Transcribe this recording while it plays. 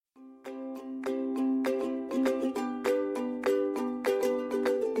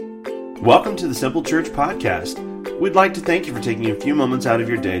Welcome to the Simple Church Podcast. We'd like to thank you for taking a few moments out of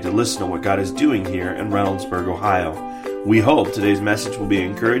your day to listen to what God is doing here in Reynoldsburg, Ohio. We hope today's message will be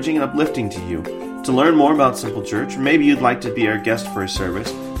encouraging and uplifting to you. To learn more about Simple Church, or maybe you'd like to be our guest for a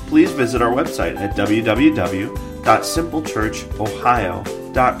service, please visit our website at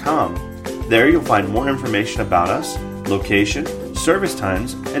www.simplechurchohio.com. There you'll find more information about us, location, service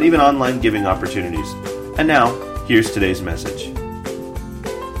times, and even online giving opportunities. And now, here's today's message.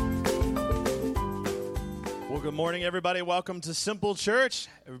 Good morning, everybody. Welcome to Simple Church.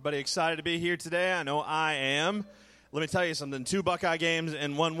 Everybody excited to be here today? I know I am. Let me tell you something. 2 Buckeye games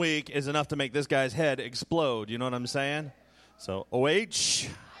in 1 week is enough to make this guy's head explode. You know what I'm saying? So, OH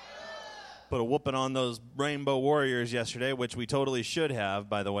put a whooping on those Rainbow Warriors yesterday, which we totally should have,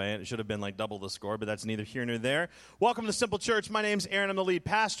 by the way. It should have been like double the score, but that's neither here nor there. Welcome to Simple Church. My name's Aaron. I'm the lead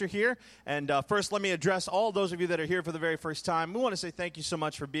pastor here. And first, let me address all those of you that are here for the very first time. We want to say thank you so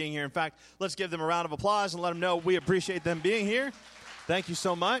much for being here. In fact, let's give them a round of applause and let them know we appreciate them being here. Thank you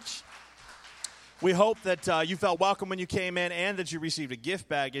so much. We hope that you felt welcome when you came in and that you received a gift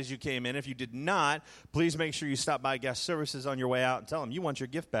bag as you came in. If you did not, please make sure you stop by guest services on your way out and tell them you want your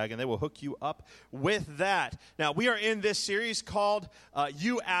gift bag, and they will hook you up with that. Now, we are in this series called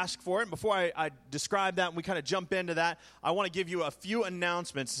You Ask For It. Before I describe that and we kind of jump into that, I want to give you a few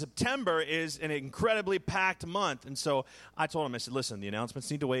announcements. September is an incredibly packed month, and so I told them, I said, listen, the announcements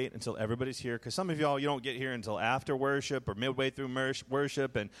need to wait until everybody's here, because some of y'all, you don't get here until after worship or midway through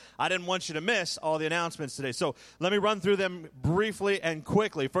worship, and I didn't want you to miss all the announcements today. So let me run through them briefly and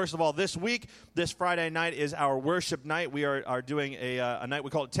quickly. First of all, this week, this Friday night is our worship night. We are doing a night, we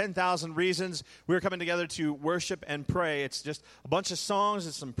call it 10,000 Reasons. We're coming together to worship and pray. It's just a bunch of songs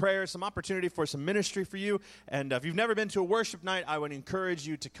and some prayers, some opportunity for some ministry for you. And if you've never been to a worship night, I would encourage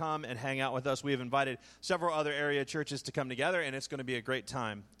you to come and hang out with us. We have invited several other area churches to come together, and it's going to be a great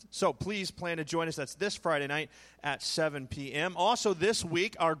time. So please plan to join us. That's this Friday night at 7 p.m. Also this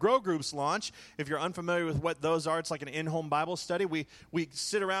week, our Grow Groups launch. If you're unfamiliar with what those are, it's like an in-home Bible study. We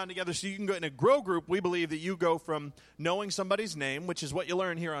sit around together so you can go in a Grow Group. We believe that you go from knowing somebody's name, which is what you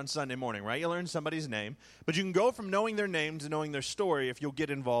learn here on Sunday morning, right? You learn somebody's name. But you can go from knowing their name to knowing their story if you'll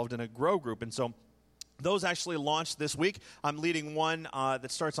get involved in a Grow Group. And so those actually launched this week. I'm leading one that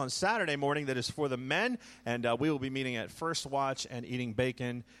starts on Saturday morning that is for the men, and we will be meeting at First Watch and eating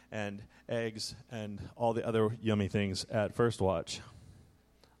bacon and eggs and all the other yummy things at First Watch.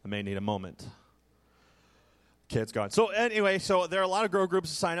 I may need a moment. Okay, it's gone. So anyway, so there are a lot of Grow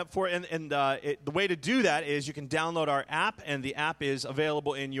Groups to sign up for, and the way to do that is you can download our app, and the app is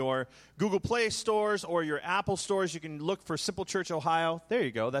available in your Google Play stores or your Apple stores. You can look for Simple Church Ohio. There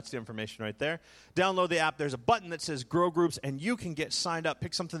you go. That's the information right there. Download the app. There's a button that says Grow Groups, and you can get signed up.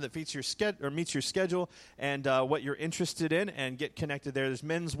 Pick something that meets your schedule and what you're interested in, and get connected there. There's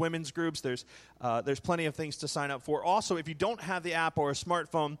men's, women's groups. There's plenty of things to sign up for. Also, if you don't have the app or a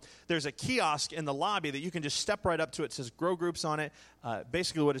smartphone, there's a kiosk in the lobby that you can just step right up to. It says Grow Groups on it.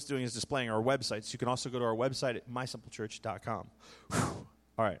 Basically what it's doing is displaying our website. So you can also go to our website at mysimplechurch.com. All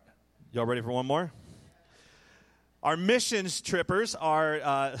right. Y'all ready for one more? Our missionaries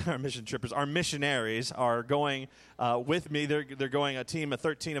are going with me. They're going, a team of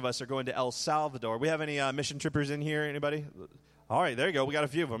 13 of us are going to El Salvador. We have any mission trippers in here? Anybody? All right, there you go. We got a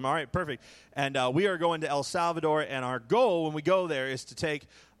few of them. All right, perfect. And we are going to El Salvador, and our goal when we go there is to take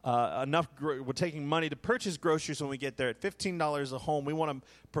we're taking money to purchase groceries when we get there at $15 a home. We want to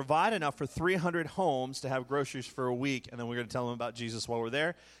provide enough for 300 homes to have groceries for a week, and then we're going to tell them about Jesus while we're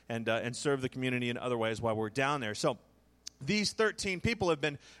there and serve the community in other ways while we're down there. So these 13 people have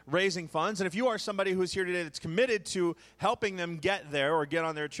been raising funds, and if you are somebody who's here today that's committed to helping them get there or get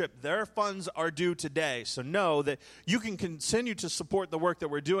on their trip, their funds are due today. So know that you can continue to support the work that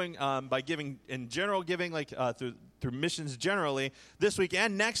we're doing by giving in general giving, like through missions generally, this week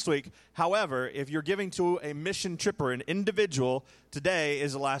and next week. However, if you're giving to a mission tripper, an individual, today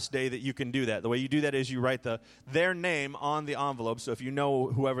is the last day that you can do that. The way you do that is you write their name on the envelope. So if you know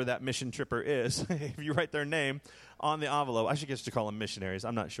whoever that mission tripper is, if you write their name on the envelope, I should get to call them missionaries.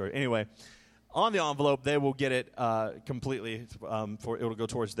 I'm not sure. Anyway, on the envelope, they will get it completely it'll go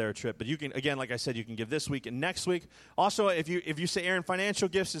towards their trip. But you can, again, like I said, you can give this week and next week. Also, if you say, Aaron, financial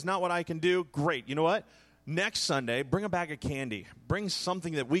gifts is not what I can do, great. You know what? Next Sunday, bring a bag of candy. Bring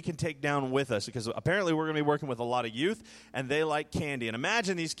something that we can take down with us, because apparently we're going to be working with a lot of youth, and they like candy. And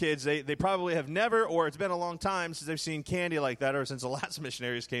imagine these kids, they probably have never, or it's been a long time since they've seen candy like that, or since the last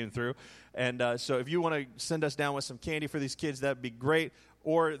missionaries came through. And so if you want to send us down with some candy for these kids, that would be great.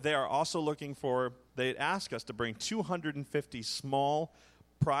 Or they are also looking for, they ask us to bring 250 small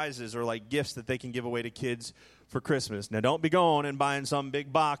prizes or like gifts that they can give away to kids for Christmas. Now, don't be going and buying some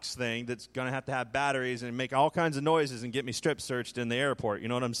big box thing that's going to have batteries and make all kinds of noises and get me strip searched in the airport. You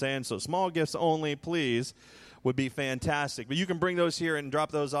know what I'm saying? So small gifts only, please, would be fantastic. But you can bring those here and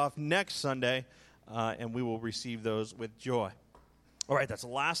drop those off next Sunday, and we will receive those with joy. All right, that's the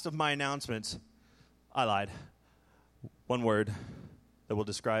last of my announcements. I lied. One word that will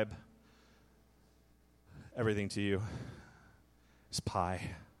describe everything to you is pie.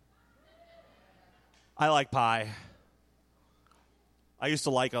 I like pie. I used to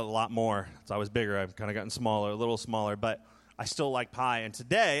like it a lot more. As I was bigger, I've kind of gotten smaller, a little smaller, but I still like pie. And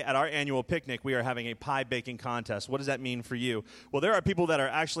today, at our annual picnic, we are having a pie baking contest. What does that mean for you? Well, there are people that are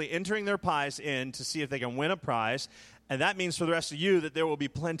actually entering their pies in to see if they can win a prize. And that means for the rest of you that there will be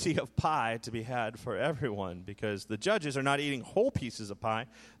plenty of pie to be had for everyone, because the judges are not eating whole pieces of pie.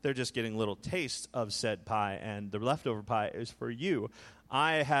 They're just getting little tastes of said pie, and the leftover pie is for you.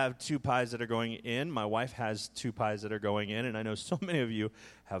 I have 2 pies that are going in. My wife has 2 pies that are going in, and I know so many of you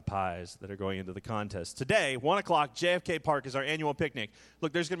have pies that are going into the contest. Today, 1 o'clock, JFK Park is our annual picnic.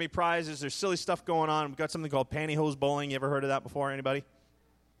 Look, there's going to be prizes. There's silly stuff going on. We've got something called pantyhose bowling. You ever heard of that before, anybody?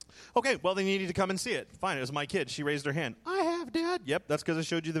 Okay, well, then you need to come and see it. Fine, it was my kid. She raised her hand. I have, Dad. Yep, that's because I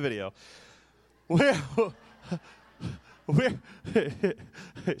showed you the video.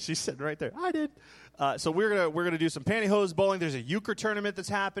 She said right there, I did. So we're gonna do some pantyhose bowling. There's a euchre tournament that's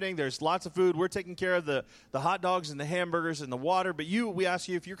happening. There's lots of food. We're taking care of the hot dogs and the hamburgers and the water. But we ask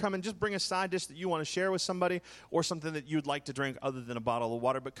you, if you're coming, just bring a side dish that you want to share with somebody or something that you'd like to drink other than a bottle of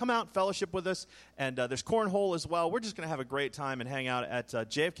water. But come out, fellowship with us. And there's cornhole as well. We're just going to have a great time and hang out at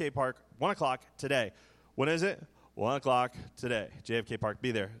JFK Park, 1 o'clock today. When is it? 1 o'clock today. JFK Park,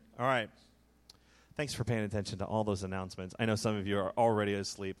 be there. All right. Thanks for paying attention to all those announcements. I know some of you are already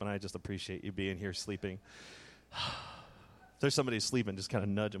asleep, and I just appreciate you being here sleeping. If there's somebody sleeping, just kind of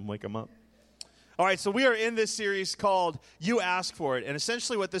nudge them, wake them up. All right, so we are in this series called You Ask For It. And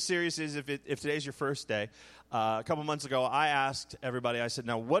essentially what this series is, if today's your first day, a couple months ago, I asked everybody, I said,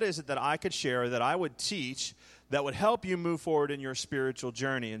 now what is it that I could share, that I would teach, that would help you move forward in your spiritual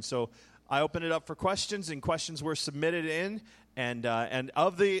journey? And so I opened it up for questions, and questions were submitted in. And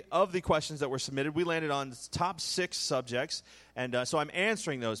of the questions that were submitted, we landed on the top 6 subjects. And so I'm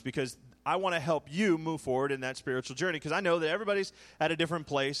answering those because I want to help you move forward in that spiritual journey, because I know that everybody's at a different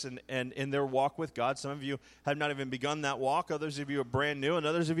place and in their walk with God. Some of you have not even begun that walk. Others of you are brand new, and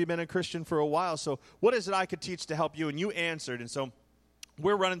others of you have been a Christian for a while. So what is it I could teach to help you? And you answered. And so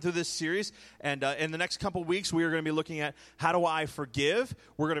we're running through this series, and in the next couple weeks, we are going to be looking at how do I forgive?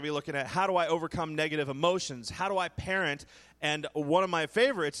 We're going to be looking at how do I overcome negative emotions? How do I parent? And one of my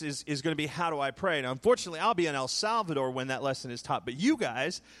favorites is going to be how do I pray? Now, unfortunately, I'll be in El Salvador when that lesson is taught, but you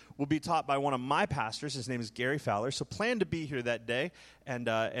guys will be taught by one of my pastors. His name is Gary Fowler, so plan to be here that day,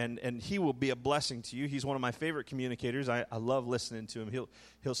 and he will be a blessing to you. He's one of my favorite communicators. I love listening to him.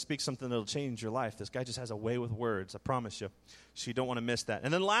 He'll speak something that'll change your life. This guy just has a way with words, I promise you. So you don't want to miss that.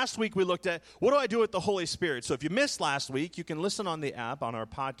 And then last week we looked at what do I do with the Holy Spirit? So if you missed last week, you can listen on the app, on our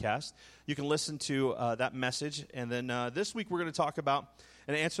podcast. You can listen to that message. And then this week we're going to talk about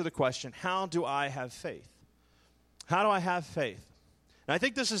and answer the question, how do I have faith? How do I have faith? And I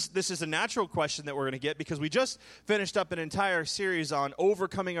think this is a natural question that we're going to get, because we just finished up an entire series on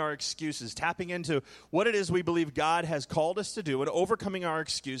overcoming our excuses, tapping into what it is we believe God has called us to do and overcoming our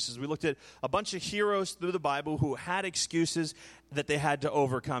excuses. We looked at a bunch of heroes through the Bible who had excuses that they had to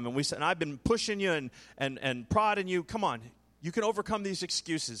overcome. And we said, and I've been pushing you and prodding you, come on, you can overcome these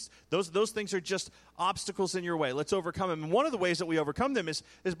excuses. Those things are just obstacles in your way. Let's overcome them. And one of the ways that we overcome them is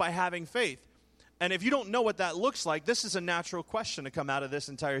by having faith. And if you don't know what that looks like, this is a natural question to come out of this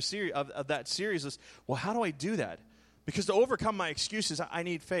entire series, of that series is, well, how do I do that? Because to overcome my excuses, I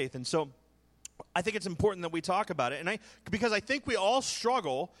need faith. And so I think it's important that we talk about it. Because I think we all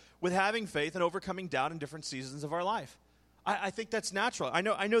struggle with having faith and overcoming doubt in different seasons of our life. I think that's natural. I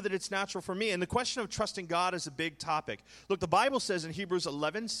know that it's natural for me. And the question of trusting God is a big topic. Look, the Bible says in Hebrews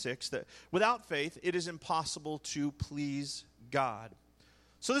 11:6 that without faith, it is impossible to please God.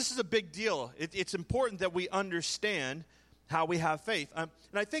 So this is a big deal. It's important that we understand how we have faith. And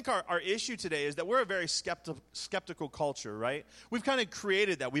I think our issue today is that we're a very skeptical culture, right? We've kind of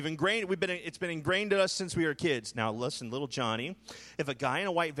created that. It's been ingrained in us since we were kids. Now listen, little Johnny, if a guy in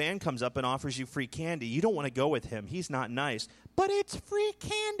a white van comes up and offers you free candy, you don't want to go with him. He's not nice. But it's free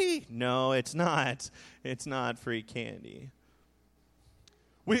candy. No, it's not. It's not free candy.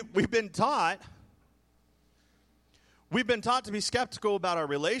 We've been taught to be skeptical about our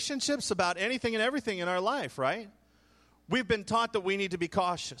relationships, about anything and everything in our life, right? We've been taught that we need to be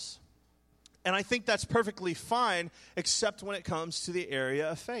cautious. And I think that's perfectly fine, except when it comes to the area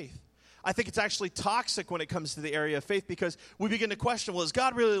of faith. I think it's actually toxic when it comes to the area of faith because we begin to question, well, is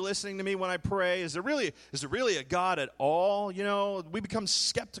God really listening to me when I pray? Is there really a God at all? You know, we become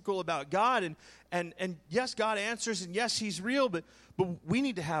skeptical about God, and yes, God answers, and yes, he's real, but we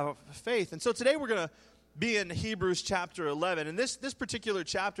need to have faith. And so today we're going to be in Hebrews chapter 11, and this particular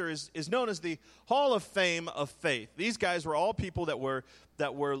chapter is known as the Hall of Fame of Faith. These guys were all people that were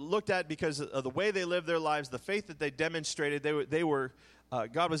looked at because of the way they lived their lives, the faith that they demonstrated. They were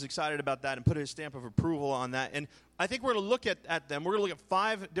God was excited about that and put his stamp of approval on that. And I think we're going to look at them. We're going to look at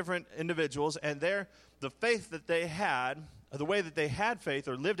 5 different individuals, and the faith that they had, the way that they had faith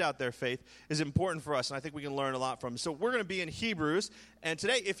or lived out their faith is important for us, and I think we can learn a lot from them. So we're going to be in Hebrews, and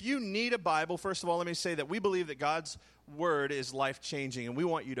today, if you need a Bible, first of all, let me say that we believe that God's Word is life-changing, and we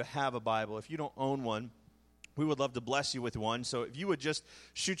want you to have a Bible. If you don't own one, we would love to bless you with one. So if you would just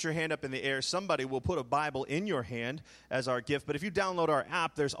shoot your hand up in the air, somebody will put a Bible in your hand as our gift. But if you download our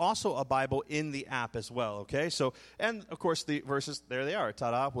app, there's also a Bible in the app as well, okay? So, and of course, the verses, there they are.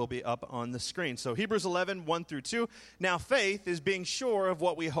 Ta-da, will be up on the screen. So Hebrews 11, 1 through 2. Now faith is being sure of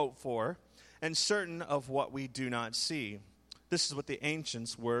what we hope for and certain of what we do not see. This is what the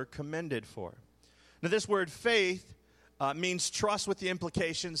ancients were commended for. Now this word faith means trust with the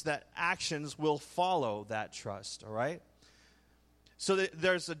implications that actions will follow that trust, all right? So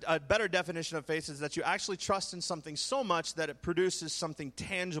there's a better definition of faith is that you actually trust in something so much that it produces something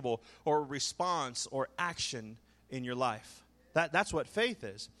tangible or a response or action in your life. That's what faith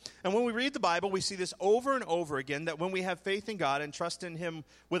is. And when we read the Bible, we see this over and over again, that when we have faith in God and trust in him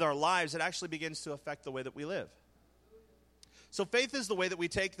with our lives, it actually begins to affect the way that we live. So faith is the way that we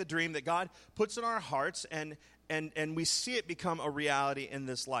take the dream that God puts in our hearts and we see it become a reality in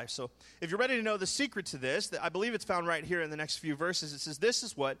this life. So if you're ready to know the secret to this, I believe it's found right here in the next few verses. It says, this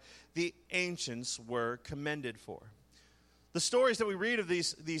is what the ancients were commended for. The stories that we read of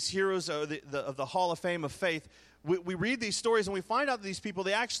these heroes of the Hall of Fame of Faith, we read these stories and we find out that these people,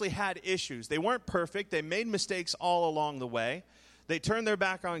 they actually had issues. They weren't perfect. They made mistakes all along the way. They turned their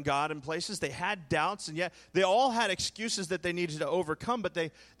back on God in places. They had doubts, and yet they all had excuses that they needed to overcome, but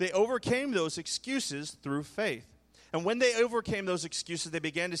they overcame those excuses through faith. And when they overcame those excuses, they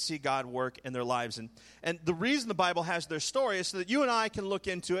began to see God work in their lives. And the reason the Bible has their story is so that you and I can look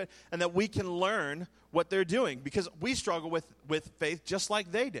into it and that we can learn what they're doing, because we struggle with faith just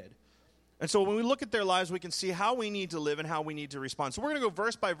like they did. And so when we look at their lives, we can see how we need to live and how we need to respond. So we're going to go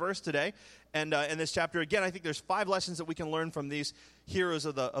verse by verse today. And in this chapter, again, I think there's 5 lessons that we can learn from these heroes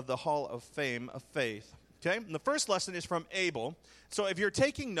of the Hall of Fame of Faith. Okay? And the first lesson is from Abel. So if you're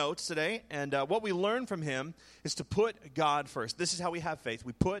taking notes today, and what we learn from him is to put God first. This is how we have faith.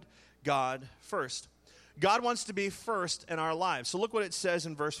 We put God first. God wants to be first in our lives. So look what it says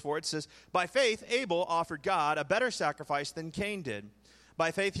in verse 4. It says, by faith, Abel offered God a better sacrifice than Cain did.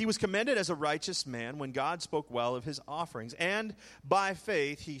 By faith, he was commended as a righteous man when God spoke well of his offerings. And by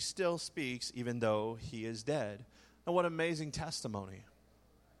faith, he still speaks even though he is dead. And what amazing testimony.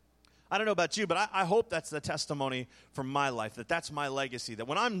 I don't know about you, but I hope that's the testimony from my life, that's my legacy, that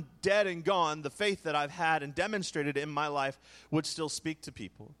when I'm dead and gone, the faith that I've had and demonstrated in my life would still speak to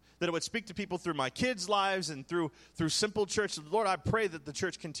people. That it would speak to people through my kids' lives and through Simple Church. Lord, I pray that the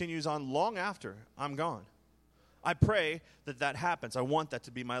church continues on long after I'm gone. I pray that happens. I want that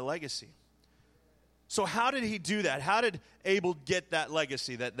to be my legacy. So how did he do that? How did Abel get that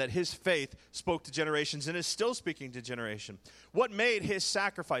legacy, that his faith spoke to generations and is still speaking to generation? What made his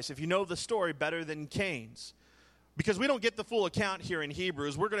sacrifice, if you know the story, better than Cain's? Because we don't get the full account here in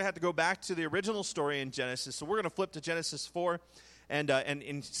Hebrews, we're going to have to go back to the original story in Genesis. So we're going to flip to Genesis 4 and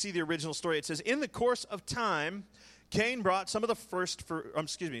see the original story. It says, in the course of time, Cain brought some of the fruits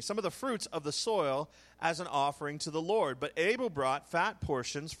of the soil as an offering to the Lord. But Abel brought fat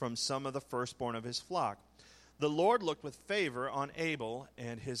portions from some of the firstborn of his flock. The Lord looked with favor on Abel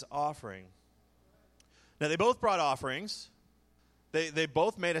and his offering. Now, they both brought offerings. They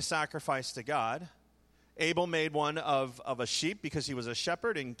both made a sacrifice to God. Abel made one of a sheep because he was a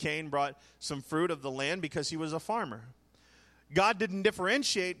shepherd, and Cain brought some fruit of the land because he was a farmer. God didn't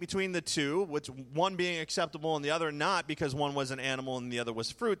differentiate between the two, which one being acceptable and the other not, because one was an animal and the other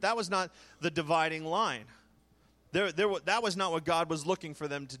was fruit. That was not the dividing line. That was not what God was looking for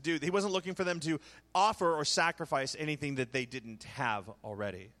them to do. He wasn't looking for them to offer or sacrifice anything that they didn't have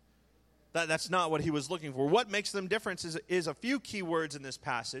already. That's not what he was looking for. What makes them different is a few key words in this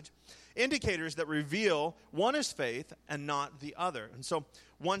passage, indicators that reveal one is faith and not the other. And so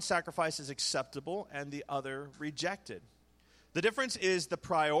one sacrifice is acceptable and the other rejected. The difference is the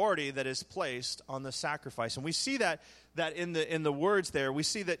priority that is placed on the sacrifice. And we see that in the words there. We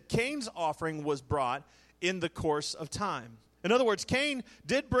see that Cain's offering was brought in the course of time. In other words, Cain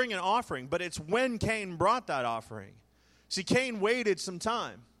did bring an offering, but it's when Cain brought that offering. See, Cain waited some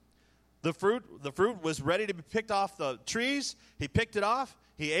time. The fruit was ready to be picked off the trees. He picked it off.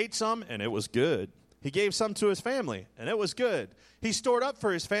 He ate some, and it was good. He gave some to his family, and it was good. He stored up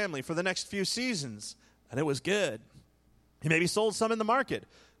for his family for the next few seasons, and it was good. He maybe sold some in the market,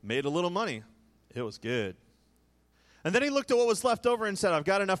 made a little money. It was good. And then he looked at what was left over and said, I've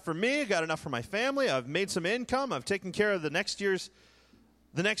got enough for me, got enough for my family, I've made some income, I've taken care of the next year's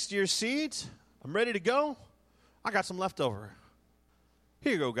seeds, I'm ready to go, I got some left over.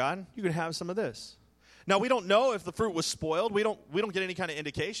 Here you go, God, you can have some of this. Now, we don't know if the fruit was spoiled. We don't get any kind of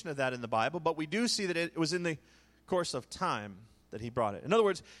indication of that in the Bible, but we do see that it was in the course of time that he brought it. In other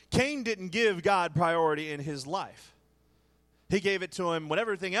words, Cain didn't give God priority in his life. He gave it to him when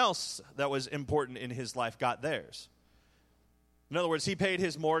everything else that was important in his life got theirs. In other words, he paid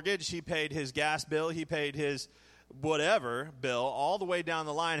his mortgage, he paid his gas bill, he paid his whatever bill, all the way down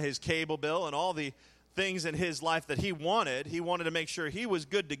the line, his cable bill and all the things in his life that he wanted. He wanted to make sure he was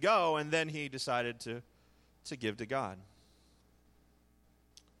good to go, and then he decided to give to God.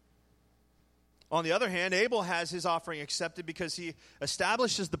 On the other hand, Abel has his offering accepted because he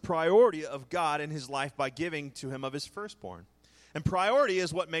establishes the priority of God in his life by giving to him of his firstborn. And priority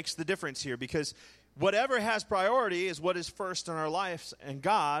is what makes the difference here, because whatever has priority is what is first in our lives, and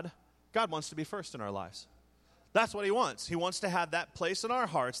God wants to be first in our lives. That's what he wants. He wants to have that place in our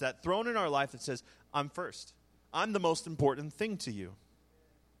hearts, that throne in our life that says, I'm first. I'm the most important thing to you.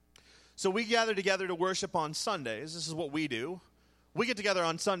 So we gather together to worship on Sundays. This is what we do. We get together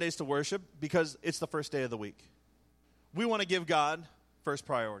on Sundays to worship because it's the first day of the week. We want to give God first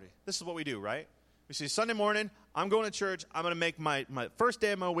priority. This is what we do, right? We say, Sunday morning, I'm going to church. I'm going to make my first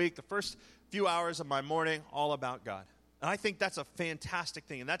day of my week, the first few hours of my morning, all about God. And I think that's a fantastic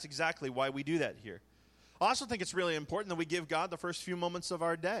thing, and that's exactly why we do that here. I also think it's really important that we give God the first few moments of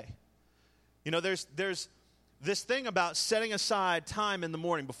our day. You know, there's this thing about setting aside time in the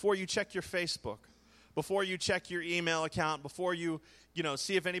morning before you check your Facebook, before you check your email account, before you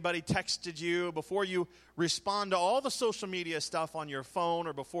see if anybody texted you, before you respond to all the social media stuff on your phone,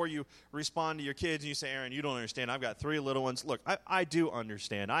 or before you respond to your kids and you say, Aaron, you don't understand. I've got 3 little ones. Look, I do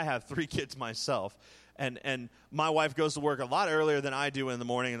understand. I have 3 kids myself. And my wife goes to work a lot earlier than I do in the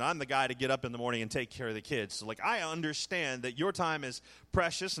morning, and I'm the guy to get up in the morning and take care of the kids. So, I understand that your time is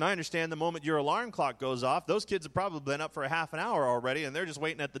precious, and I understand the moment your alarm clock goes off, those kids have probably been up for a half an hour already, and they're just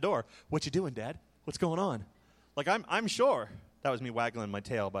waiting at the door. What you doing, Dad? What's going on? I'm sure. That was me waggling my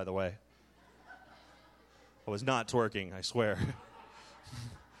tail, by the way. I was not twerking, I swear.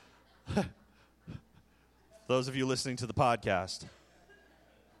 Those of you listening to the podcast.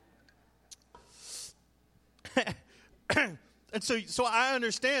 And so I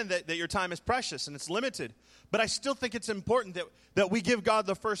understand that your time is precious and it's limited, but I still think it's important that we give God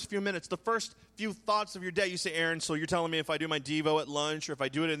the first few minutes, the first few thoughts of your day. You say, Aaron, so you're telling me if I do my Devo at lunch or if I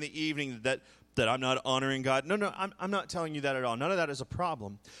do it in the evening that I'm not honoring God? No, I'm not telling you that at all. None of that is a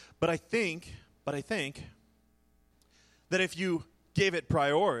problem. But I think that if you gave it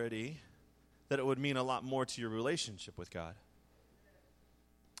priority, that it would mean a lot more to your relationship with God.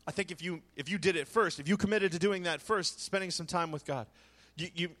 I think if you did it first, if you committed to doing that first, spending some time with God,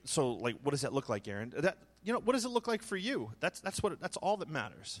 what does that look like, Aaron? What does it look like for you? That's all that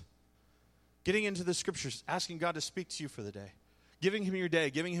matters. Getting into the scriptures, asking God to speak to you for the day, giving him your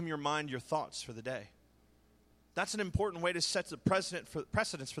day, giving him your mind, your thoughts for the day. That's an important way to set the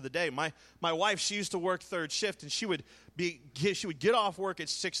precedence for the day. My wife, she used to work third shift, and she would get off work at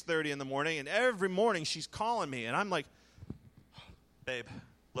 6:30 in the morning, and every morning she's calling me, and I'm like, babe,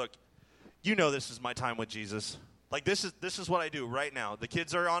 look, you know this is my time with Jesus. This is what I do right now. The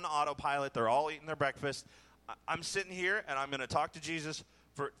kids are on autopilot. They're all eating their breakfast. I'm sitting here, and I'm going to talk to Jesus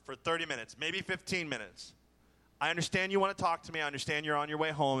for 30 minutes, maybe 15 minutes. I understand you want to talk to me. I understand you're on your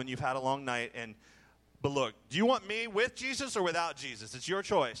way home, and you've had a long night. But look, do you want me with Jesus or without Jesus? It's your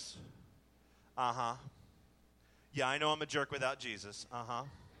choice. Uh-huh. Yeah, I know I'm a jerk without Jesus. Uh-huh.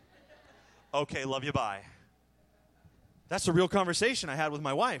 Okay, love you, bye. That's a real conversation I had with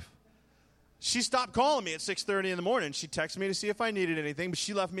my wife. She stopped calling me at 6:30 in the morning. She texted me to see if I needed anything, but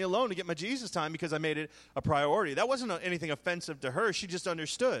she left me alone to get my Jesus time because I made it a priority. That wasn't anything offensive to her. She just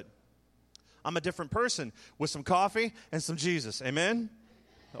understood. I'm a different person with some coffee and some Jesus. Amen?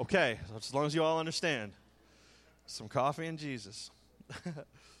 Okay, as long as you all understand. Some coffee and Jesus.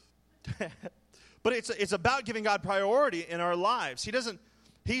 But it's about giving God priority in our lives.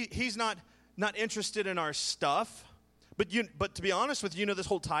 He's not interested in our stuff, But to be honest with you, this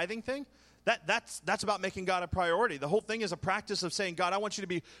whole tithing thing, that's about making God a priority. The whole thing is a practice of saying, God, I want you to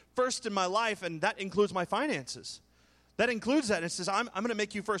be first in my life, and that includes my finances. That includes that. And it says, I'm going to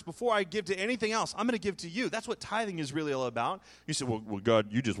make you first. Before I give to anything else, I'm going to give to you. That's what tithing is really all about. You say, well, God,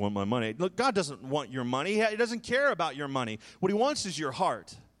 you just want my money. Look, God doesn't want your money. He doesn't care about your money. What he wants is your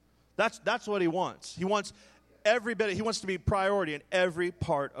heart. That's what he wants. He wants every bit. He wants to be priority in every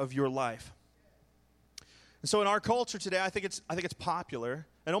part of your life. And so in our culture today, I think it's popular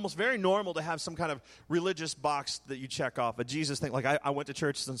and almost very normal to have some kind of religious box that you check off, a Jesus thing. Like I went to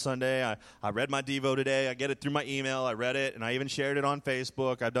church on Sunday. I read my Devo today. I get it through my email. I read it, and I even shared it on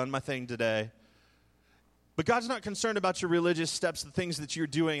Facebook. I've done my thing today. But God's not concerned about your religious steps, the things that you're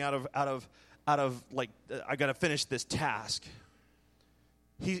doing out of like, I got to finish this task.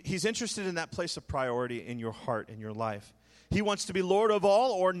 He's interested in that place of priority in your heart, in your life. He wants to be Lord of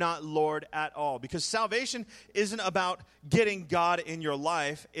all or not Lord at all. Because salvation isn't about getting God in your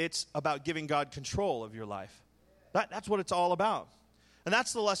life. It's about giving God control of your life. That's what it's all about. And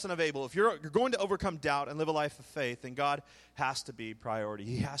that's the lesson of Abel. If you're going to overcome doubt and live a life of faith, then God has to be priority.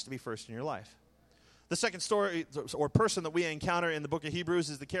 He has to be first in your life. The second story or person that we encounter in the book of Hebrews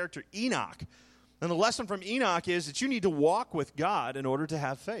is the character Enoch. And the lesson from Enoch is that you need to walk with God in order to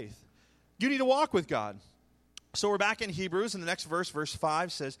have faith. You need to walk with God. So we're back in Hebrews, and the next verse, verse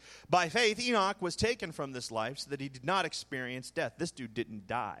 5, says, by faith Enoch was taken from this life so that he did not experience death. This dude didn't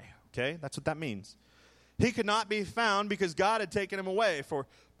die, okay? That's what that means. He could not be found because God had taken him away. For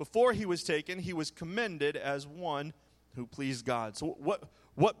before he was taken, he was commended as one who pleased God. So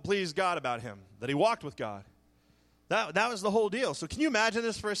what pleased God about him? That he walked with God. That was the whole deal. So can you imagine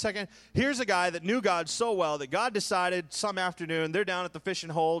this for a second? Here's a guy that knew God so well that God decided some afternoon, they're down at the fishing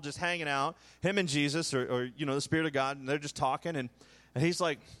hole just hanging out, him and Jesus or the Spirit of God, and they're just talking. And he's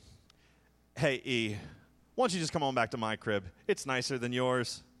like, hey, E, why don't you just come on back to my crib? It's nicer than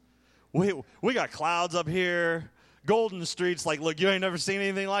yours. We got clouds up here, golden streets. Like, look, you ain't never seen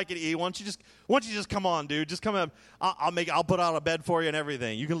anything like it, E. Why don't you just come on, dude? Just come up. I'll put out a bed for you and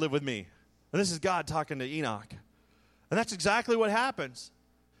everything. You can live with me. And this is God talking to Enoch. And that's exactly what happens.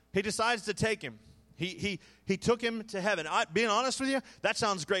 He decides to take him. He took him to heaven. Being honest with you, that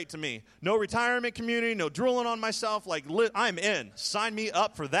sounds great to me. No retirement community, no drooling on myself. Like, I'm in. Sign me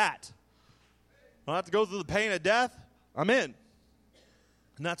up for that. I don't have to go through the pain of death. I'm in.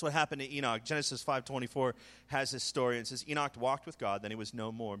 And that's what happened to Enoch. Genesis 5:24 has this story. And it says, Enoch walked with God, then he was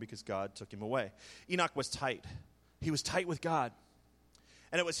no more because God took him away. Enoch was tight. He was tight with God.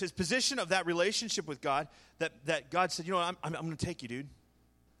 And it was his position of that relationship with God that God said, I'm going to take you, dude.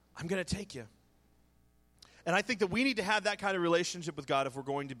 I'm going to take you. And I think that we need to have that kind of relationship with God if we're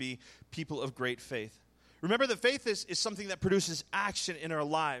going to be people of great faith. Remember that faith is something that produces action in our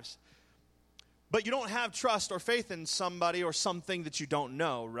lives. But you don't have trust or faith in somebody or something that you don't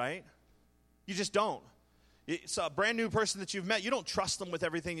know, right? You just don't. It's a brand new person that you've met. You don't trust them with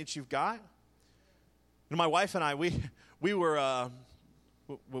everything that you've got. My wife and I, we were...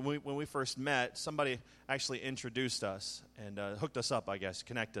 When we first met, somebody actually introduced us and hooked us up, I guess,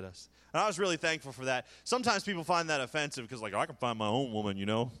 connected us. And I was really thankful for that. Sometimes people find that offensive because, like, I can find my own woman,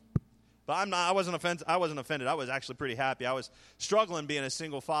 But I'm not. I wasn't offended. I was actually pretty happy. I was struggling being a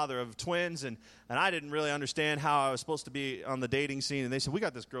single father of twins, and I didn't really understand how I was supposed to be on the dating scene. And they said, we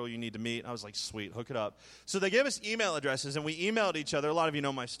got this girl you need to meet. And I was like, sweet, hook it up. So they gave us email addresses, and we emailed each other. A lot of you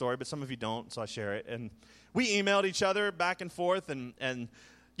know my story, but some of you don't, so I share it. And we emailed each other back and forth, and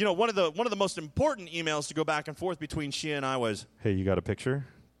one of the most important emails to go back and forth between she and I was, hey, you got a picture?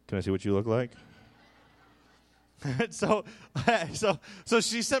 Can I see what you look like? So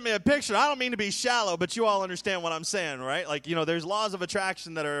she sent me a picture. I don't mean to be shallow, but you all understand what I'm saying, right? Like, there's laws of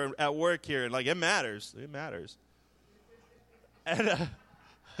attraction that are at work here, and like it matters. It matters. And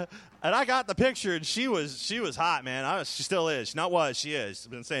I got the picture, and she was hot, man. She still is. Not was, she is.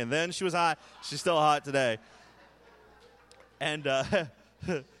 I've been saying then she was hot. She's still hot today. And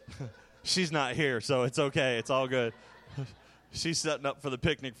she's not here, so it's okay. It's all good. She's setting up for the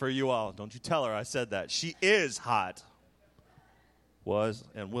picnic for you all. Don't you tell her I said that. She is hot. Was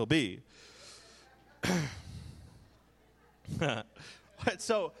and will be.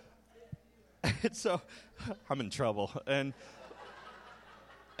 So I'm in trouble. And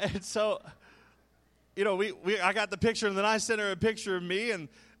so, I got the picture, and then I sent her a picture of me, and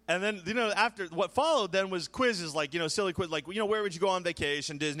then, after what followed then was quizzes, like, silly quiz, like, where would you go on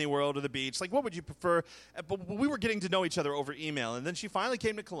vacation, Disney World or the beach? Like, what would you prefer? But we were getting to know each other over email. And then she finally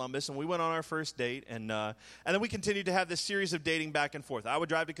came to Columbus, and we went on our first date. And then we continued to have this series of dating back and forth. I would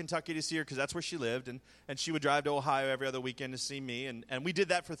drive to Kentucky to see her because that's where she lived. And she would drive to Ohio every other weekend to see me. And we did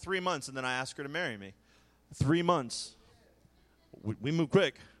that for 3 months, and then I asked her to marry me. 3 months. We moved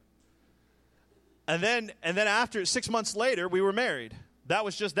quick. And then after 6 months later, we were married. That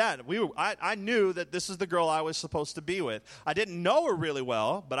was just that. I knew that this is the girl I was supposed to be with. I didn't know her really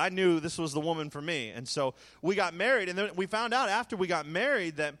well, but I knew this was the woman for me. And so we got married, and then we found out after we got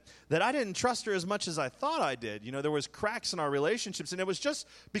married that I didn't trust her as much as I thought I did. You know, there was cracks in our relationships, and it was just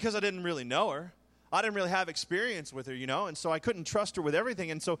because I didn't really know her. I didn't really have experience with her, you know, and so I couldn't trust her with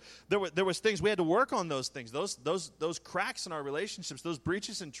everything. And so there was things we had to work on. Those things, those cracks in our relationships, those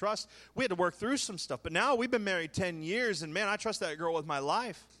breaches in trust. We had to work through some stuff. But now we've been married 10 years, and man, I trust that girl with my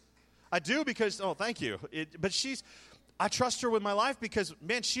life. I do because thank you. I trust her with my life because,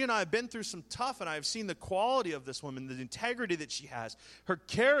 man, she and I have been through some tough, and I have seen the quality of this woman, the integrity that she has, her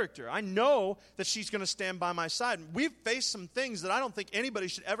character. I know that she's going to stand by my side. We've faced some things that I don't think anybody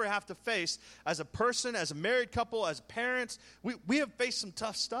should ever have to face as a person, as a married couple, as parents. We have faced some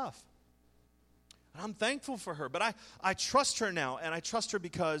tough stuff. And I'm thankful for her, but I trust her now, and I trust her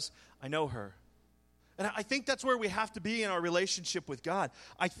because I know her. And I think that's where we have to be in our relationship with God.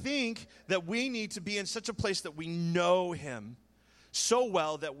 I think that we need to be in such a place that we know Him so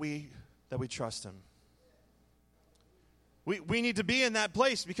well that we trust Him. We need to be in that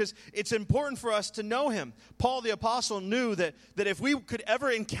place because it's important for us to know Him. Paul the Apostle knew that if we could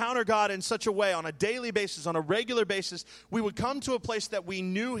ever encounter God in such a way on a daily basis, on a regular basis, we would come to a place that we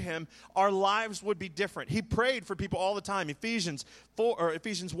knew Him, our lives would be different. He prayed for people all the time. Ephesians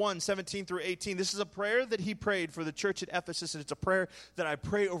 1, 17 through 18. This is a prayer that he prayed for the church at Ephesus, and it's a prayer that I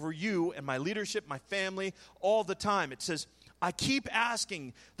pray over you and my leadership, my family, all the time. It says, I keep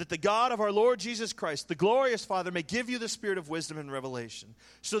asking that the God of our Lord Jesus Christ, the glorious Father, may give you the spirit of wisdom and revelation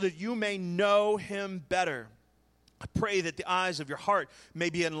so that you may know Him better. I pray that the eyes of your heart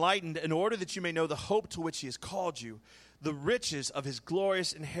may be enlightened in order that you may know the hope to which He has called you, the riches of His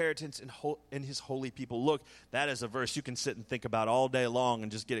glorious inheritance in His holy people. Look, that is a verse you can sit and think about all day long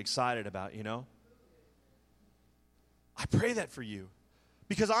and just get excited about, you know. I pray that for you.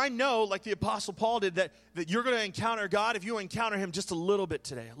 Because I know, like the Apostle Paul did, that you're going to encounter God if you encounter Him just a little bit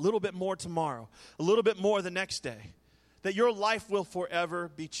today, a little bit more tomorrow, a little bit more the next day, that your life will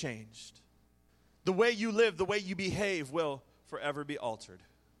forever be changed. The way you live, the way you behave will forever be altered.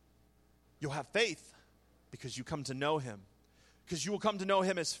 You'll have faith because you come to know Him, because you will come to know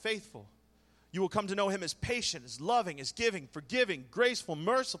Him as faithful. You will come to know Him as patient, as loving, as giving, forgiving, graceful,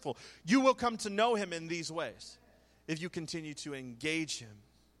 merciful. You will come to know Him in these ways if you continue to engage Him.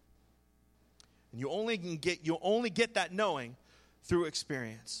 And you only get that knowing through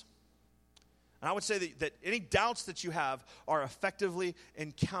experience. And I would say that any doubts that you have are effectively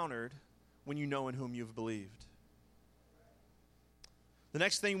encountered when you know in whom you've believed. The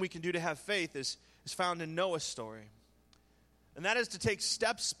next thing we can do to have faith is found in Noah's story. And that is to take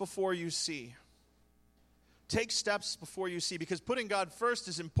steps before you see. Take steps before you see, because putting God first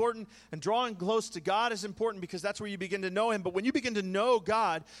is important, and drawing close to God is important because that's where you begin to know Him. But when you begin to know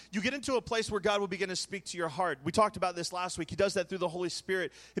God, you get into a place where God will begin to speak to your heart. We talked about this last week. He does that through the Holy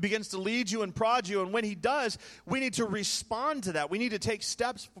Spirit. He begins to lead you and prod you, and when He does, we need to respond to that. We need to take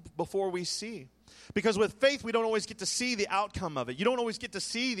steps before we see. Because with faith, we don't always get to see the outcome of it. You don't always get to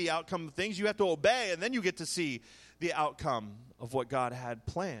see the outcome of things. You have to obey, and then you get to see the outcome of what God had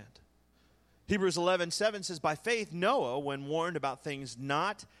planned. Hebrews 11:7 says, by faith Noah, when warned about things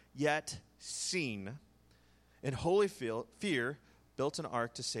not yet seen, in holy fear, built an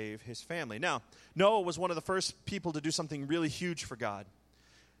ark to save his family. Now, Noah was one of the first people to do something really huge for God.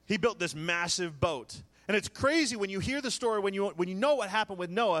 He built this massive boat. And it's crazy when you hear the story, when you know what happened with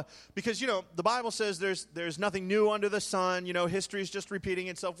Noah, because, you know, the Bible says there's nothing new under the sun. You know, history is just repeating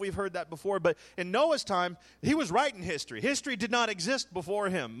itself. We've heard that before. But in Noah's time, he was writing history. History did not exist before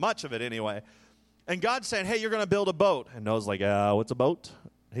him, much of it anyway. And God's saying, hey, you're going to build a boat. And Noah's like, what's a boat?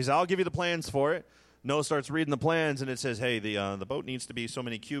 He said, I'll give you the plans for it. Noah starts reading the plans, and it says, hey, the boat needs to be so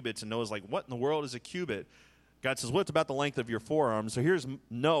many cubits. And Noah's like, what in the world is a cubit? God says, well, it's about the length of your forearm. So here's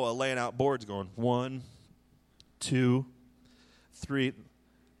Noah laying out boards going, 1, 2, 3.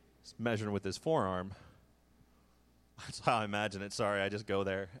 He's measuring with his forearm. That's how I imagine it. Sorry, I just go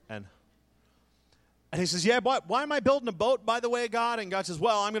there. And he says, yeah, but why am I building a boat, by the way, God? And God says,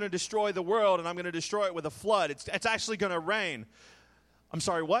 well, I'm going to destroy the world, and I'm going to destroy it with a flood. It's actually going to rain. I'm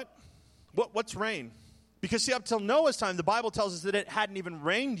sorry, what? What's rain? Because, see, up till Noah's time, the Bible tells us that it hadn't even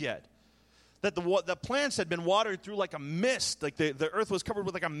rained yet. That the plants had been watered through like a mist. Like the earth was covered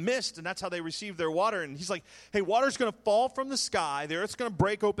with like a mist, and that's how they received their water. And he's like, hey, water's going to fall from the sky. The earth's going to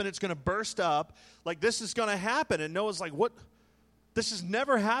break open. It's going to burst up. Like, this is going to happen. And Noah's like, what? This has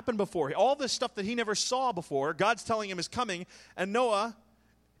never happened before. All this stuff that he never saw before, God's telling him is coming. And Noah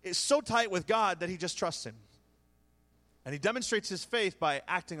is so tight with God that he just trusts Him. And he demonstrates his faith by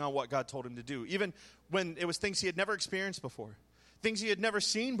acting on what God told him to do, even when it was things he had never experienced before, things he had never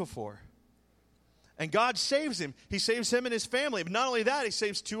seen before. And God saves him. He saves him and his family. But not only that, he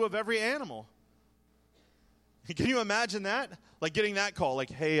saves 2 of every animal. Can you imagine that? Like getting that call, like,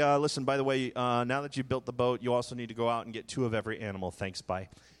 hey, listen, by the way, now that you built the boat, you also need to go out and get 2 of every animal. Thanks, bye.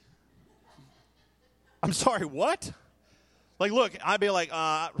 I'm sorry, what? Like, look, I'd be like,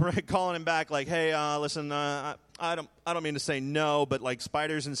 calling him back, like, hey, listen, I don't mean to say no, but like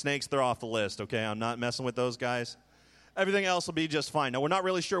spiders and snakes, they're off the list, okay? I'm not messing with those guys. Everything else will be just fine. Now, we're not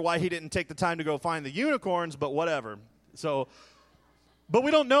really sure why he didn't take the time to go find the unicorns, but whatever. So, but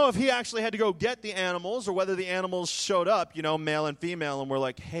we don't know if he actually had to go get the animals or whether the animals showed up, you know, male and female, and we're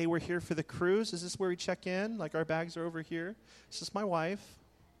like, hey, we're here for the cruise. Is this where we check in? Like, our bags are over here. Is this my wife?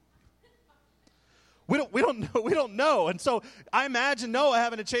 We don't know. And so I imagine Noah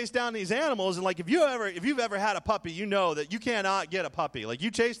having to chase down these animals. And like if you've ever had a puppy, you know that you cannot get a puppy. Like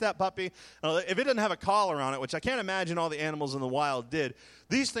you chase that puppy, if it didn't have a collar on it, which I can't imagine all the animals in the wild did,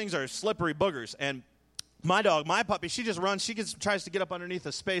 these things are slippery boogers. And my dog, my puppy, she just runs. Tries to get up underneath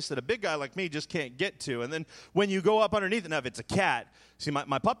a space that a big guy like me just can't get to. And then when you go up underneath, and if it's a cat, see,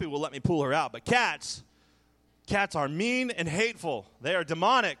 my puppy will let me pull her out. But cats are mean and hateful. They are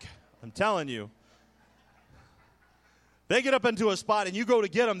demonic, I'm telling you. They get up into a spot and you go to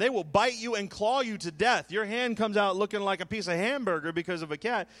get them, they will bite you and claw you to death. Your hand comes out looking like a piece of hamburger because of a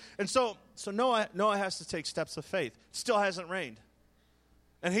cat. And so Noah has to take steps of faith. Still hasn't rained.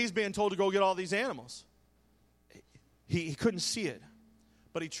 And he's being told to go get all these animals. He couldn't see it,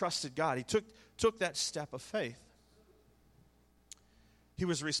 but he trusted God. He took that step of faith. He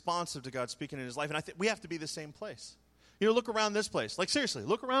was responsive to God speaking in his life. And I think we have to be the same place. You know, look around this place. Like seriously,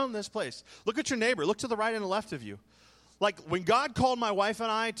 look around this place. Look at your neighbor. Look to the right and the left of you. Like, when God called my wife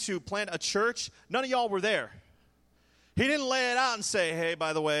and I to plant a church, none of y'all were there. He didn't lay it out and say, hey,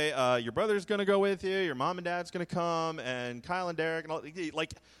 by the way, your brother's going to go with you, your mom and dad's going to come, and Kyle and Derek. And all.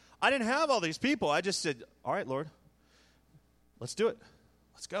 Like, I didn't have all these people. I just said, all right, Lord, let's do it.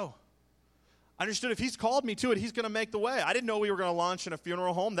 Let's go. I understood if he's called me to it, he's going to make the way. I didn't know we were going to launch in a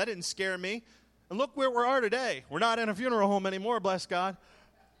funeral home. That didn't scare me. And look where we are today. We're not in a funeral home anymore, bless God.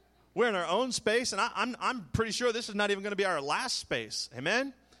 We're in our own space, and I'm pretty sure this is not even going to be our last space.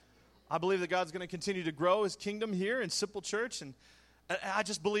 Amen? I believe that God's going to continue to grow his kingdom here in Simple Church, and I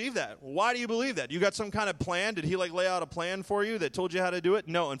just believe that. Why do you believe that? You got some kind of plan? Did he like lay out a plan for you that told you how to do it?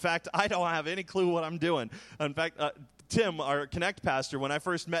 No. In fact, I don't have any clue what I'm doing. In fact, Tim, our Connect pastor, when I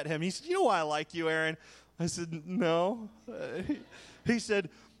first met him, he said, you know why I like you, Aaron? I said, no. He said,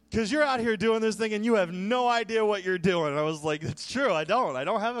 because you're out here doing this thing and you have no idea what you're doing. And I was like, it's true. I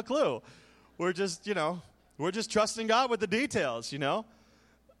don't have a clue. We're just trusting God with the details,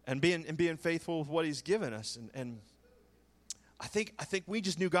 and being faithful with what he's given us. And I think we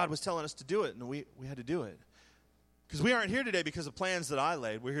just knew God was telling us to do it, and we had to do it. Because we aren't here today because of plans that I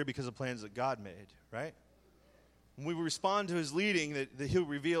laid. We're here because of plans that God made, right? When we respond to his leading, that he'll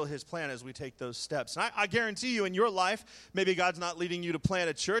reveal his plan as we take those steps. And I guarantee you in your life, maybe God's not leading you to plant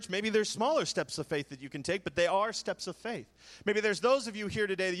a church. Maybe there's smaller steps of faith that you can take, but they are steps of faith. Maybe there's those of you here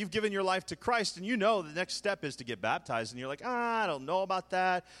today that you've given your life to Christ, and you know the next step is to get baptized. And you're like, I don't know about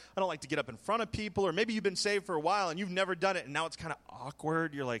that. I don't like to get up in front of people. Or maybe you've been saved for a while, and you've never done it, and now it's kind of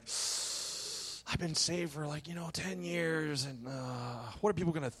awkward. You're like, I've been saved for 10 years, and what are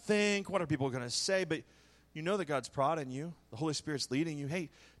people going to think? What are people going to say? But you know that God's prodding you. The Holy Spirit's leading you. Hey,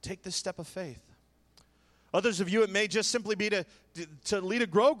 take this step of faith. Others of you, it may just simply be to lead a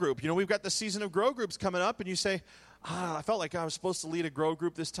grow group. We've got the season of grow groups coming up, and you say, I felt like I was supposed to lead a grow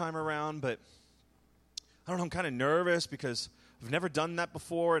group this time around, but I don't know, I'm kind of nervous because I've never done that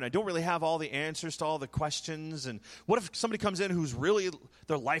before, and I don't really have all the answers to all the questions. And what if somebody comes in who's really,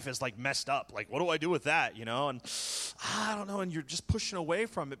 their life is messed up? What do I do with that, And I don't know, and you're just pushing away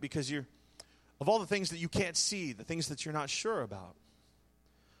from it because of all the things that you can't see, the things that you're not sure about.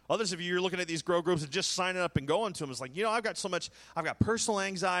 Others of you, you're looking at these grow groups and just signing up and going to them. It's like, I've got personal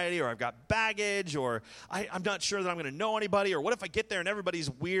anxiety, or I've got baggage, or I'm not sure that I'm going to know anybody, or what if I get there and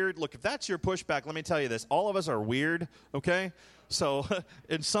everybody's weird? Look, if that's your pushback, let me tell you this. All of us are weird, okay? So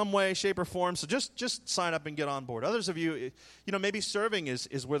in some way, shape, or form, so just sign up and get on board. Others of you, maybe serving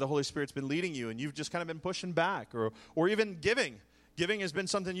is where the Holy Spirit's been leading you, and you've just kind of been pushing back, or even giving. Giving has been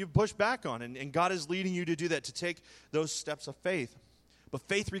something you've pushed back on, and God is leading you to do that, to take those steps of faith. But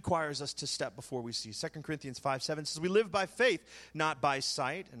faith requires us to step before we see. 2 Corinthians 5:7 says, we live by faith, not by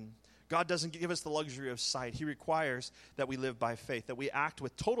sight. And God doesn't give us the luxury of sight. He requires that we live by faith, that we act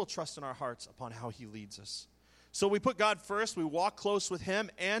with total trust in our hearts upon how he leads us. So we put God first, we walk close with him,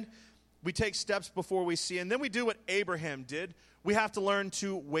 and We take steps before we see, and then we do what Abraham did. We have to learn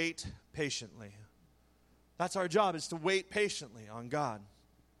to wait patiently. That's our job, is to wait patiently on God.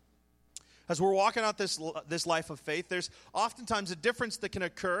 As we're walking out this life of faith, there's oftentimes a difference that can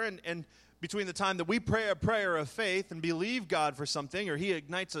occur and between the time that we pray a prayer of faith and believe God for something, or he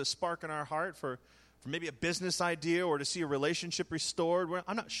ignites a spark in our heart for maybe a business idea or to see a relationship restored.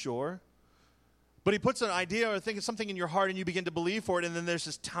 I'm not sure. But he puts an idea or something in your heart and you begin to believe for it, and then there's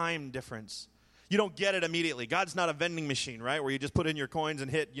this time difference. You don't get it immediately. God's not a vending machine, right, where you just put in your coins and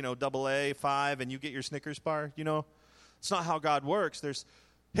hit, AA, 5, and you get your Snickers bar, It's not how God works.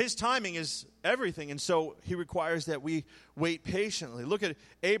 His timing is everything, and so he requires that we wait patiently. Look at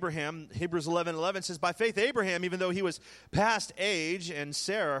Abraham. Hebrews 11:11 says, by faith Abraham, even though he was past age and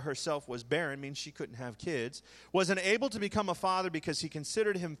Sarah herself was barren, means she couldn't have kids, was unable to become a father because he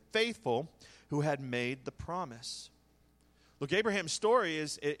considered him faithful who had made the promise. Look, Abraham's story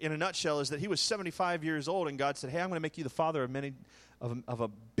is, in a nutshell, is that he was 75 years old, and God said, hey, I'm going to make you the father of many, of a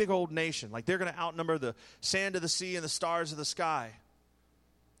big old nation. Like, they're going to outnumber the sand of the sea and the stars of the sky.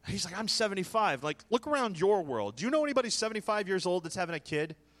 He's like, I'm 75. Like, look around your world. Do you know anybody 75 years old that's having a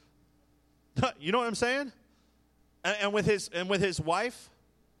kid? You know what I'm saying? And with his wife,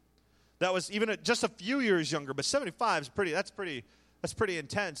 that was even just a few years younger, but 75 is pretty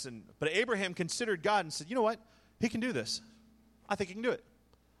intense. But Abraham considered God and said, you know what? He can do this. I think he can do it.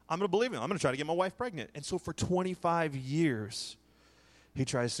 I'm going to believe him. I'm going to try to get my wife pregnant. And so for 25 years, he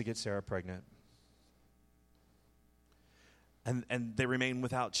tries to get Sarah pregnant. And they remain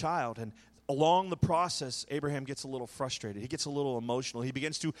without child. And along the process, Abraham gets a little frustrated. He gets a little emotional. He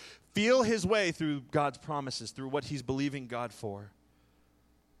begins to feel his way through God's promises, through what he's believing God for.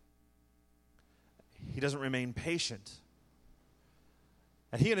 He doesn't remain patient.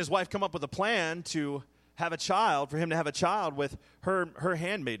 And he and his wife come up with a plan to have a child, for him to have a child with her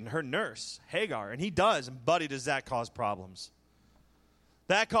handmaiden, her nurse, Hagar. And he does, and buddy, does that cause problems.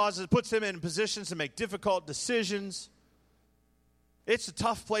 That puts him in positions to make difficult decisions. It's a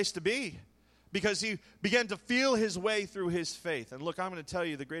tough place to be because he began to feel his way through his faith. And look, I'm going to tell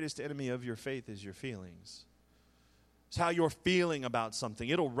you, the greatest enemy of your faith is your feelings. It's how you're feeling about something.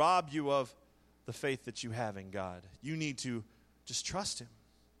 It'll rob you of the faith that you have in God. You need to just trust him.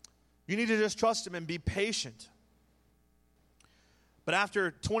 You need to just trust him and be patient. But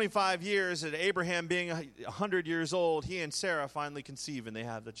after 25 years, and Abraham being 100 years old, he and Sarah finally conceive and they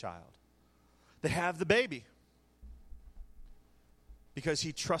have the child. They have the baby. Because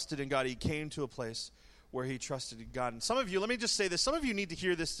he trusted in God. He came to a place where he trusted in God. And some of you, let me just say this, some of you need to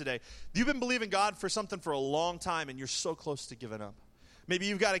hear this today. You've been believing God for something for a long time and you're so close to giving up. Maybe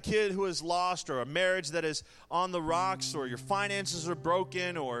you've got a kid who is lost, or a marriage that is on the rocks, or your finances are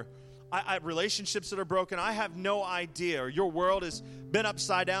broken, or relationships that are broken. I have no idea. Or your world has been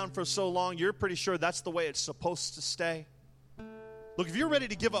upside down for so long, you're pretty sure that's the way it's supposed to stay. Look, if you're ready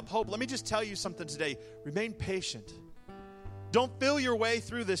to give up hope, let me just tell you something today. Remain patient. Don't feel your way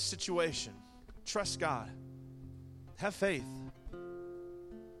through this situation. Trust God. Have faith.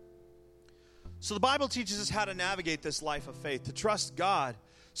 So the Bible teaches us how to navigate this life of faith, to trust God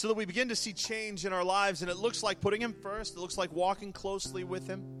so that we begin to see change in our lives. And it looks like putting him first. It looks like walking closely with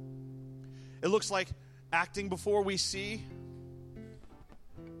him. It looks like acting before we see.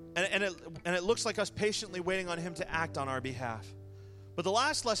 And it looks like us patiently waiting on him to act on our behalf. But the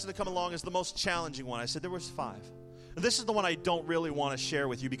last lesson to come along is the most challenging one. I said there was 5. And this is the one I don't really want to share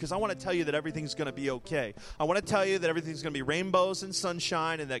with you because I want to tell you that everything's going to be okay. I want to tell you that everything's going to be rainbows and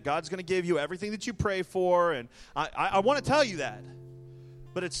sunshine and that God's going to give you everything that you pray for. And I want to tell you that.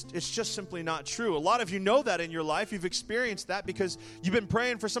 But it's just simply not true. A lot of you know that in your life. You've experienced that because you've been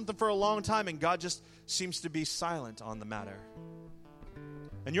praying for something for a long time and God just seems to be silent on the matter.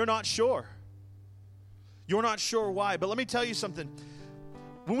 And you're not sure. You're not sure why. But let me tell you something.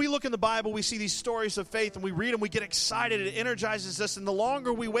 When we look in the Bible, we see these stories of faith and we read them, we get excited, it energizes us, and the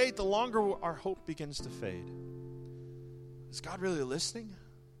longer we wait, the longer our hope begins to fade. Is God really listening?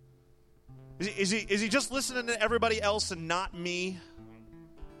 Is he just listening to everybody else and not me?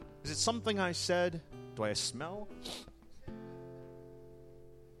 Is it something I said? Do I smell?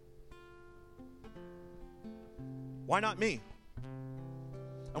 Why not me?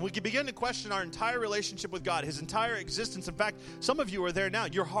 And we can begin to question our entire relationship with God, his entire existence. In fact, some of you are there now.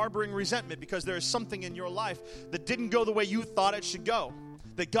 You're harboring resentment because there is something in your life that didn't go the way you thought it should go,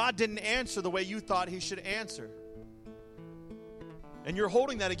 that God didn't answer the way you thought he should answer. And you're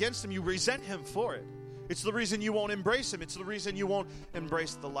holding that against him. You resent him for it. It's the reason you won't embrace him. It's the reason you won't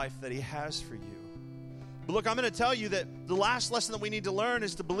embrace the life that he has for you. But look, I'm going to tell you that the last lesson that we need to learn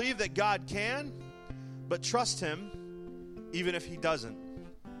is to believe that God can, but trust him even if he doesn't.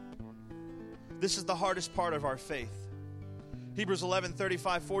 This is the hardest part of our faith. Hebrews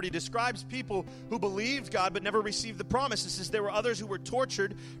 11:35-40 describes people who believed God but never received the promise. It says there were others who were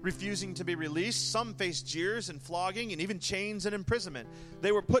tortured, refusing to be released. Some faced jeers and flogging and even chains and imprisonment.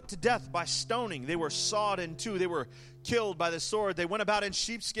 They were put to death by stoning. They were sawed in two. They were killed by the sword. They went about in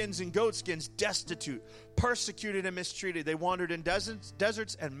sheepskins and goatskins, destitute, persecuted and mistreated. They wandered in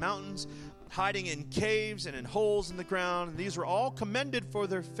deserts and mountains, hiding in caves and in holes in the ground. And these were all commended for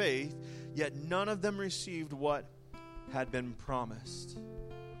their faith, yet none of them received what had been promised.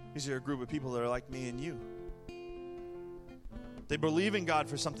 These are a group of people that are like me and you. They believe in God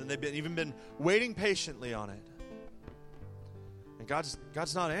for something. They've even been waiting patiently on it. And God's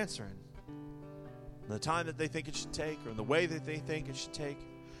not answering. The time that they think it should take, or the way that they think it should take.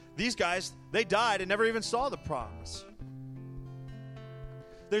 These guys, they died and never even saw the promise.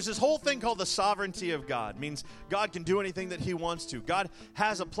 There's this whole thing called the sovereignty of God. It means God can do anything that he wants to. God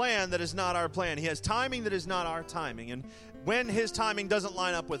has a plan that is not our plan. He has timing that is not our timing. And when his timing doesn't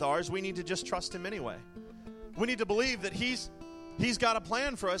line up with ours, we need to just trust him anyway. We need to believe that he's got a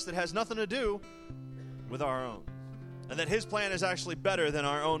plan for us that has nothing to do with our own. And that his plan is actually better than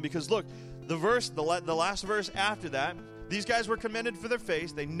our own. Because look, the last verse after that, these guys were commended for their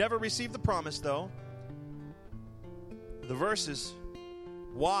faith. They never received the promise, though. The verses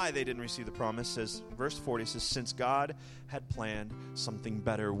why they didn't receive the promise says, verse 40 says, since God had planned something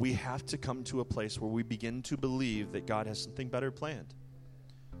better, we have to come to a place where we begin to believe that God has something better planned.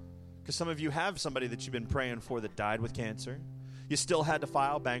 Because some of you have somebody that you've been praying for that died with cancer. You still had to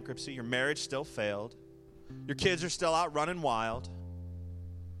file bankruptcy. Your marriage still failed. Your kids are still out running wild.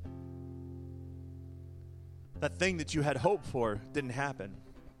 That thing that you had hoped for didn't happen.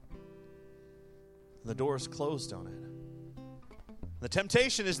 The door's closed on it. The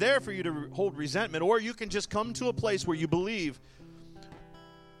temptation is there for you to hold resentment, or you can just come to a place where you believe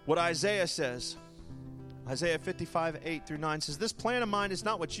what Isaiah says. Isaiah 55:8-9 says, this plan of mine is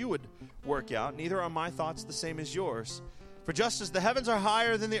not what you would work out, neither are my thoughts the same as yours. For just as the heavens are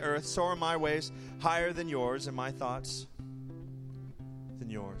higher than the earth, so are my ways higher than yours, and my thoughts than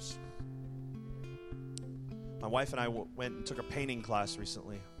yours. My wife and I went and took a painting class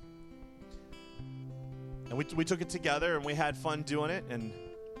recently. And we took it together, and we had fun doing it.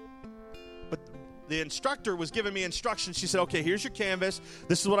 But the instructor was giving me instructions. She said, okay, here's your canvas.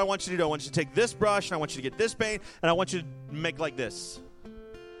 This is what I want you to do. I want you to take this brush, and I want you to get this paint, and I want you to make like this.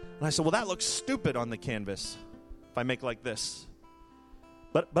 And I said, well, that looks stupid on the canvas if I make like this.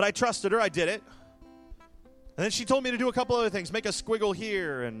 But I trusted her. I did it. And then she told me to do a couple other things. Make a squiggle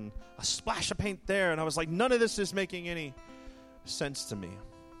here and a splash of paint there. And I was like, none of this is making any sense to me.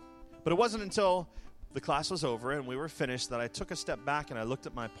 But it wasn't until the class was over and we were finished that I took a step back and I looked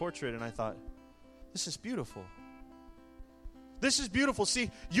at my portrait and I thought, this is beautiful. This is beautiful.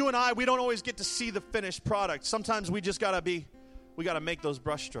 See, you and I, we don't always get to see the finished product. Sometimes we just got to make those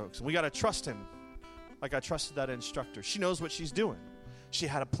brush strokes. And we got to trust him like I trusted that instructor. She knows what she's doing. She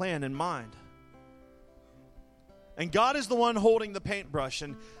had a plan in mind. And God is the one holding the paintbrush.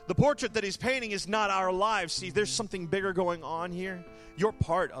 And the portrait that he's painting is not our lives. See, there's something bigger going on here. You're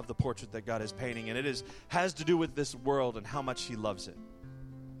part of the portrait that God is painting. And it has to do with this world and how much he loves it.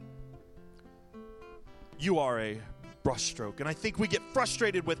 You are a brushstroke. And I think we get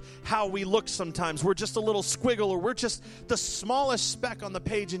frustrated with how we look sometimes. We're just a little squiggle, or we're just the smallest speck on the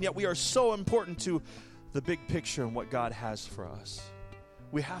page. And yet we are so important to the big picture and what God has for us.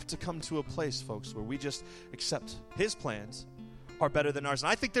 We have to come to a place, folks, where we just accept his plans are better than ours. And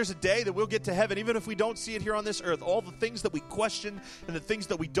I think there's a day that we'll get to heaven, even if we don't see it here on this earth. All the things that we question and the things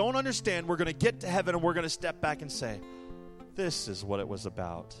that we don't understand, we're going to get to heaven and we're going to step back and say, this is what it was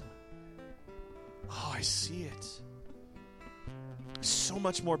about. Oh, I see it. It's so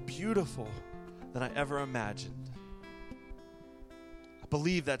much more beautiful than I ever imagined. I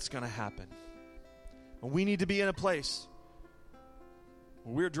believe that's going to happen. And we need to be in a place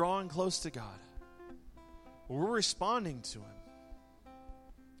where we're drawing close to God, where we're responding to him,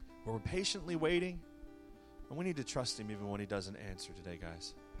 where we're patiently waiting, and we need to trust him even when he doesn't answer today,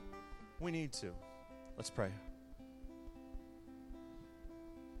 guys. We need to. Let's pray.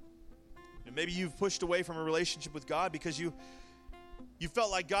 And maybe you've pushed away from a relationship with God because you felt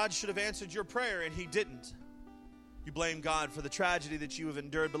like God should have answered your prayer and he didn't. You blame God for the tragedy that you have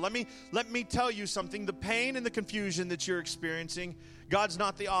endured. But let me tell you something. The pain and the confusion that you're experiencing, God's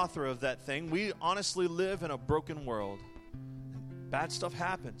not the author of that thing. We honestly live in a broken world. Bad stuff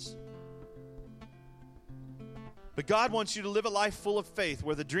happens. But God wants you to live a life full of faith,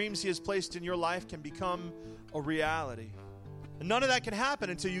 where the dreams he has placed in your life can become a reality. And none of that can happen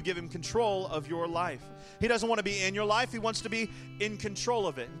until you give him control of your life. He doesn't want to be in your life. He wants to be in control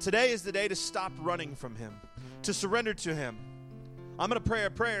of it. And today is the day to stop running from him, to surrender to him. I'm going to pray a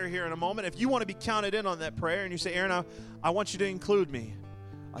prayer here in a moment. If you want to be counted in on that prayer and you say, Aaron, I want you to include me.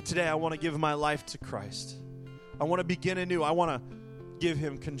 Today I want to give my life to Christ. I want to begin anew. I want to give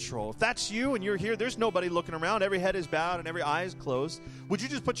him control. If that's you and you're here, there's nobody looking around. Every head is bowed and every eye is closed. Would you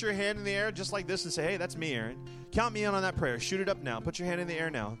just put your hand in the air just like this and say, hey, that's me, Aaron. Count me in on that prayer. Shoot it up now. Put your hand in the air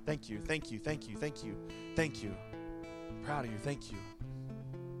now. Thank you, thank you, thank you, thank you, thank you. I'm proud of you. Thank you.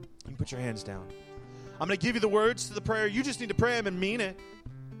 You can put your hands down. I'm going to give you the words to the prayer. You just need to pray them and mean it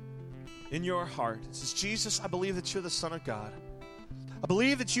in your heart. It says, Jesus, I believe that you're the Son of God. I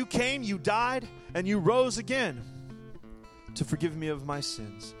believe that you came, you died, and you rose again to forgive me of my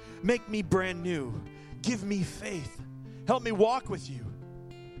sins. Make me brand new. Give me faith. Help me walk with you.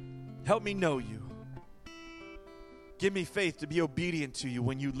 Help me know you. Give me faith to be obedient to you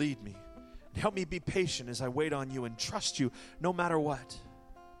when you lead me. And help me be patient as I wait on you and trust you no matter what.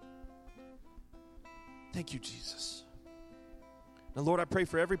 Thank you, Jesus. Now, Lord, I pray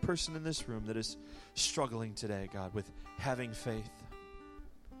for every person in this room that is struggling today, God, with having faith.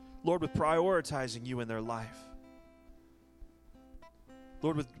 Lord, with prioritizing you in their life.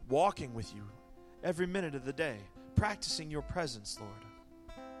 Lord, with walking with you every minute of the day, practicing your presence,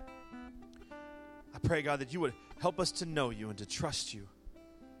 Lord. I pray, God, that you would help us to know you and to trust you,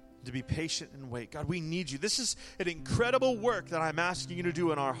 to be patient and wait. God, we need you. This is an incredible work that I'm asking you to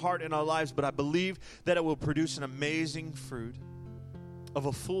do in our heart and our lives, but I believe that it will produce an amazing fruit of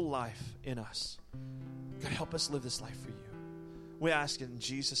a full life in us. God, help us live this life for you. We ask it in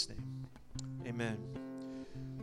Jesus' name. Amen.